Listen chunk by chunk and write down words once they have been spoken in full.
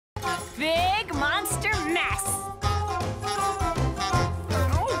Big monster mess.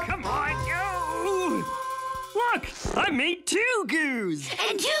 Oh, come on, you! Look, I made 2 goos.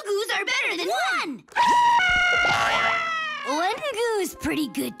 And 2 goos are better than 1. 1 goo's pretty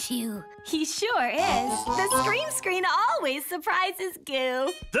good, too. He sure is. The Scream Screen always surprises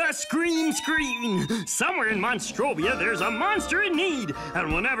Goo. The Scream Screen! Somewhere in Monstrovia, there's a monster in need.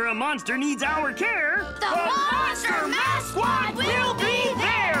 And whenever a monster needs our care, The Monster Mass Squad will be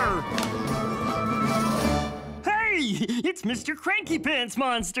there! Hey, it's Mr. Cranky Pants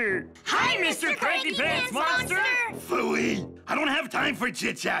Monster. Hi, Mr. Cranky Pants Monster! Phooey! I don't have time for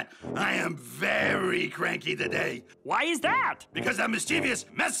chit-chat. I am very cranky today. Why is that? Because that mischievous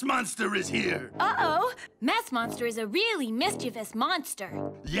mess monster is here. Uh-oh. Mess Monster is a really mischievous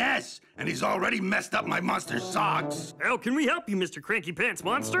monster. Yes, and he's already messed up my monster socks. How can we help you, Mr. Cranky Pants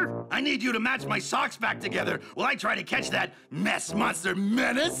Monster? I need you to match my socks back together while I try to catch that mess monster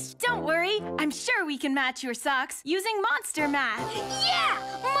menace. Don't worry. I'm sure we can match your socks using monster math. Yeah!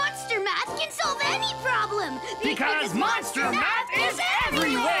 Monster Math can solve any problem! Because Monster Math is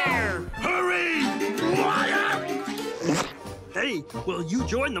everywhere! Hurry! Hey, will you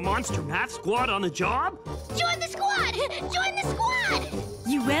join the Monster Math Squad on the job? Join the squad! Join the squad!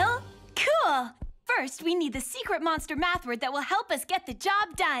 You will? Cool. First, we need the secret monster math word that will help us get the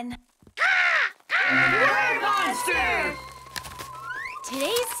job done. Word Monster!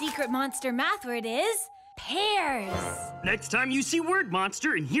 Today's secret monster math word is pears. Next time you see Word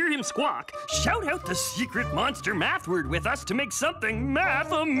Monster and hear him squawk, shout out the secret monster math word with us to make something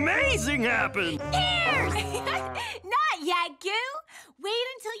math amazing happen. Pears! Not yet, Goo. Wait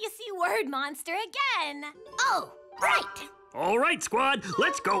until you see Word Monster again. Oh, right! All right, squad,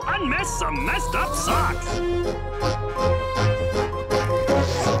 let's go unmess some messed up socks.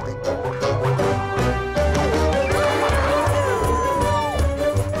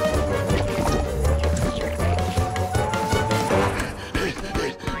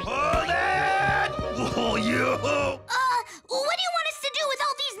 What do you want us to do with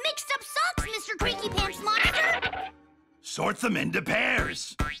all these mixed-up socks, Mr. Cranky Pants Monster? Sort them into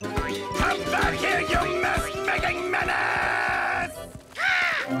pairs. Come back here, you mess-making menace!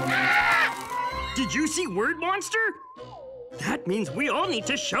 Did you see Word Monster? That means we all need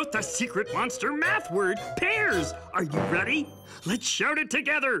to shout the secret monster math word, pears. Are you ready? Let's shout it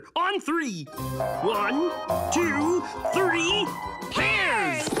together on 3. 1, 2, 3,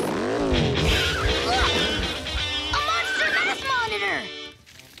 pears!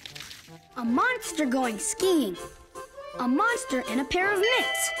 A monster going skiing. A monster in a pair of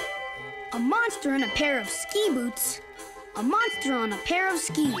mitts. A monster in a pair of ski boots. A monster on a pair of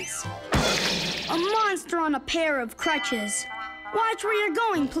skis. A monster on a pair of crutches. Watch where you're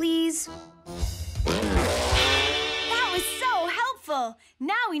going, please. That was so helpful.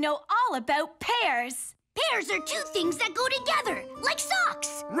 Now we know all about pears. Pairs are 2 things that go together, like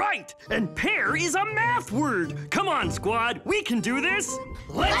socks. Right, and pear is a math word. Come on, squad, we can do this.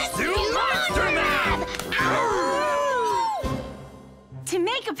 Let's do monster math! To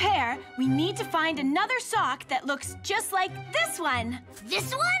make a pair, we need to find another sock that looks just like this one.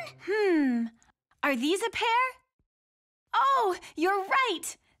 This one? Are these a pair? Oh, you're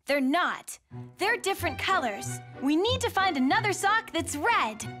right. They're not. They're different colors. We need to find another sock that's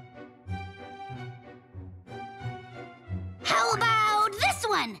red. How about this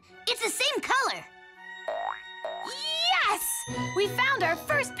one? It's the same color. Yes! We found our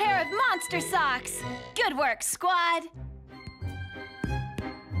first pair of monster socks. Good work, squad.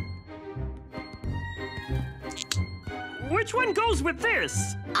 Which one goes with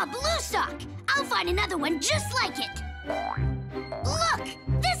this? A blue sock. I'll find another one just like it. Look,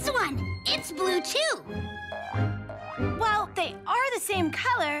 this one. It's blue too. Well, they are the same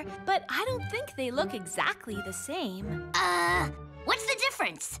color, but I don't think they look exactly the same. What's the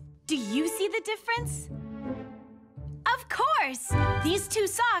difference? Do you see the difference? Of course! These 2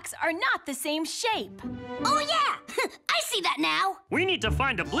 socks are not the same shape. Oh, yeah! I see that now. We need to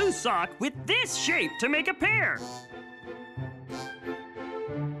find a blue sock with this shape to make a pair.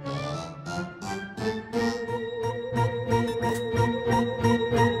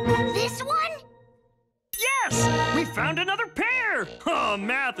 This one? Yes! We found another pair! Oh,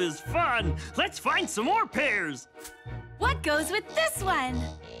 math is fun. Let's find some more pairs. What goes with this one?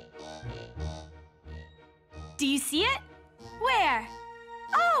 Do you see it? Where?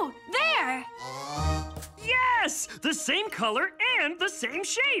 Oh, there! Yes! The same color and the same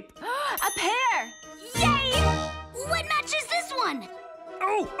shape. A pair! Yay! What matches this one?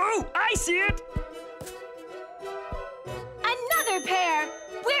 Oh, I see it! Another pair!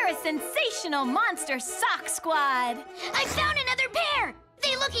 We're a sensational monster sock squad! I found another pair!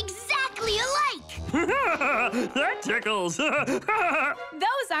 They look exactly alike! That tickles.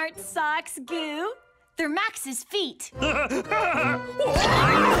 Those aren't socks, Goo. They're Max's feet.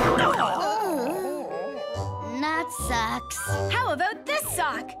 Not socks. How about this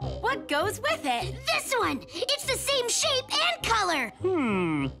sock? What goes with it? This one! It's the same shape and color!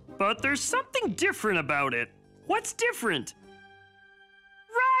 But there's something different about it. What's different?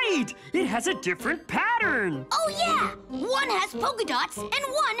 Right! It has a different pattern. Oh, yeah! One has polka dots and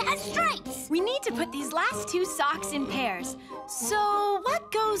one has stripes. We need to put these last two socks in pairs. So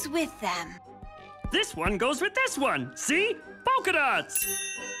what goes with them? This one goes with this one. See? Polka dots.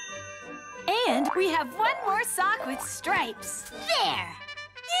 And we have one more sock with stripes. There!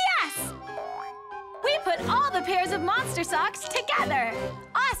 Yes! We put all the pairs of monster socks together.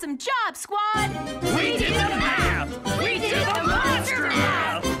 Awesome job, squad! We did the math! We did the monster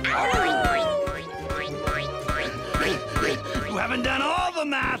math! You haven't done all the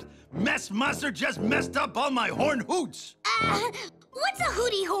math! Mess Monster just messed up all my Horned Hoots! What's a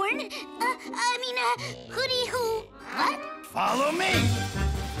hootie horn? Hootie who... What? Follow me!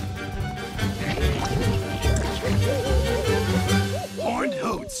 Horned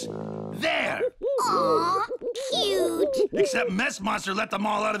Hoots! There! Aw, cute. Except Mess Monster let them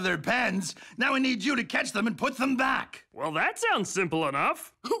all out of their pens. Now I need you to catch them and put them back. Well, that sounds simple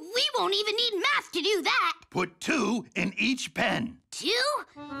enough. We won't even need math to do that. Put 2 in each pen. 2?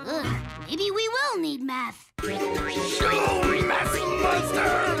 Ugh, maybe we will need math. Go, Mess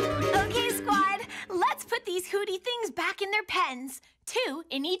Monster! Okay, squad, let's put these hootie things back in their pens. 2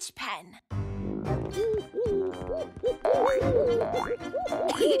 in each pen.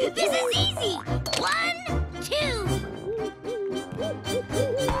 This is easy. 1, 2.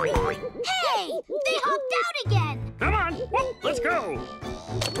 Hey, they hopped out again. Come on, whoop, let's go.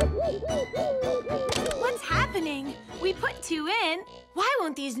 What's happening? We put 2 in. Why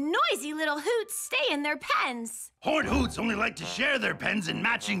won't these noisy little hoots stay in their pens? Horned Hoots only like to share their pens in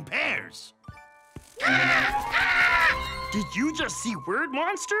matching pairs. Did you just see word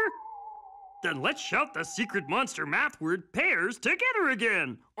monster? Then let's shout the secret monster math word pairs together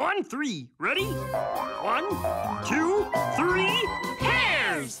again. On 3. Ready? 1, 2, 3.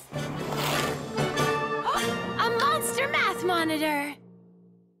 Pairs! A monster math monitor!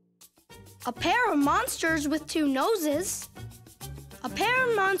 A pair of monsters with 2 noses. A pair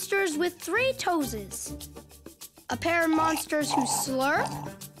of monsters with 3 toeses. A pair of monsters who slurp.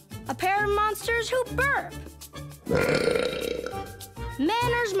 A pair of monsters who burp.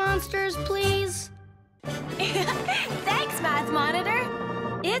 Manners, monsters, please. Thanks, Math Monitor.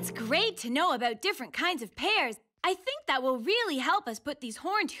 It's great to know about different kinds of pairs. I think that will really help us put these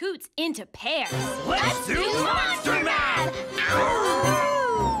horned hoots into pairs. Let's do monster math!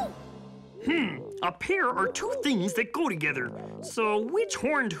 A pair are 2 things that go together. So which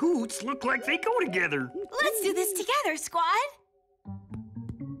horned hoots look like they go together? Let's do this together, squad.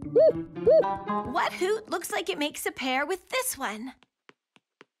 What hoot looks like it makes a pair with this one?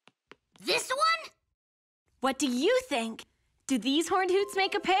 This one? What do you think? Do these horned hoots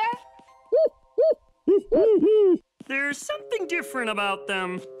make a pair? There's something different about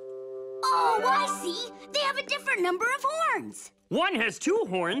them. Oh, I see. They have a different number of horns. One has 2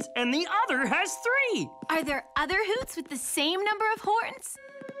 horns and the other has 3. Are there other hoots with the same number of horns?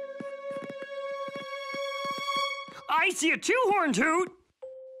 I see a 2-horned hoot.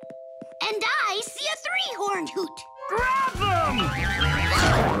 And I see a 3-horned hoot. Grab them!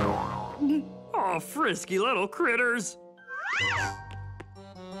 Oh, frisky little critters.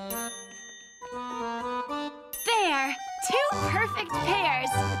 There! 2 perfect pairs.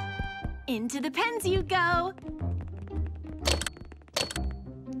 Into the pens you go.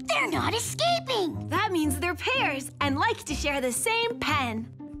 They're not escaping. That means they're pairs and like to share the same pen.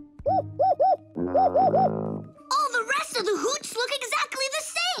 All the rest of the hoots look exactly the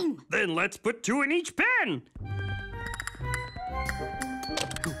same. Then let's put 2 in each pen.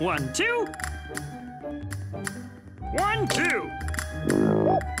 1, 2. 1, 2.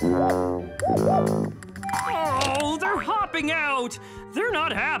 Oh, they're hopping out. They're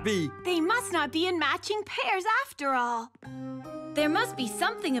not happy. They must not be in matching pairs after all. There must be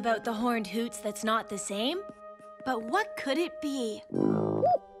something about the horned hoots that's not the same. But what could it be? Oh,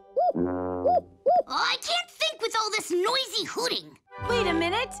 I can't think with all this noisy hooting. Wait a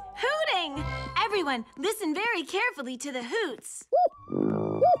minute! Hooting! Everyone, listen very carefully to the hoots.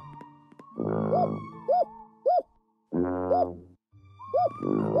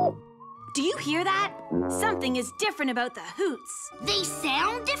 Do you hear that? Something is different about the hoots. They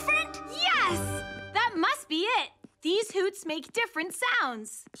sound different? Yes! That must be it. These hoots make different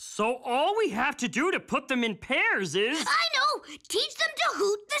sounds. So all we have to do to put them in pairs is... I know! No! Teach them to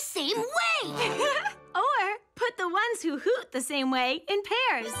hoot the same way! Or put the ones who hoot the same way in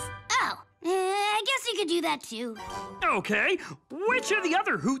pairs. Oh, I guess you could do that too. Okay, which of the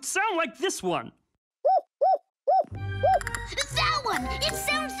other hoots sound like this one? That one! It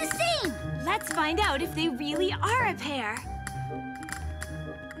sounds the same! Let's find out if they really are a pair.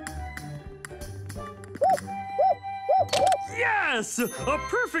 Yes! A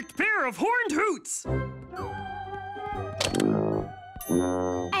perfect pair of horned hoots!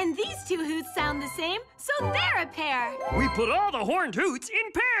 And these two hoots sound the same, so they're a pair. We put all the horned hoots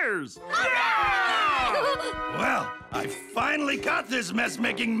in pairs! Well, I finally got this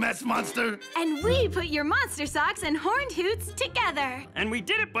mess-making mess monster. And we put your monster socks and horned hoots together. And we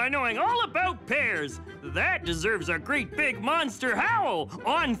did it by knowing all about pairs. That deserves a great big monster howl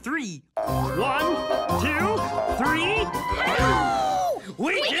on 3. 1, 2, 3.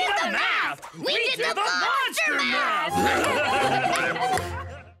 We did the math! We did the monster math!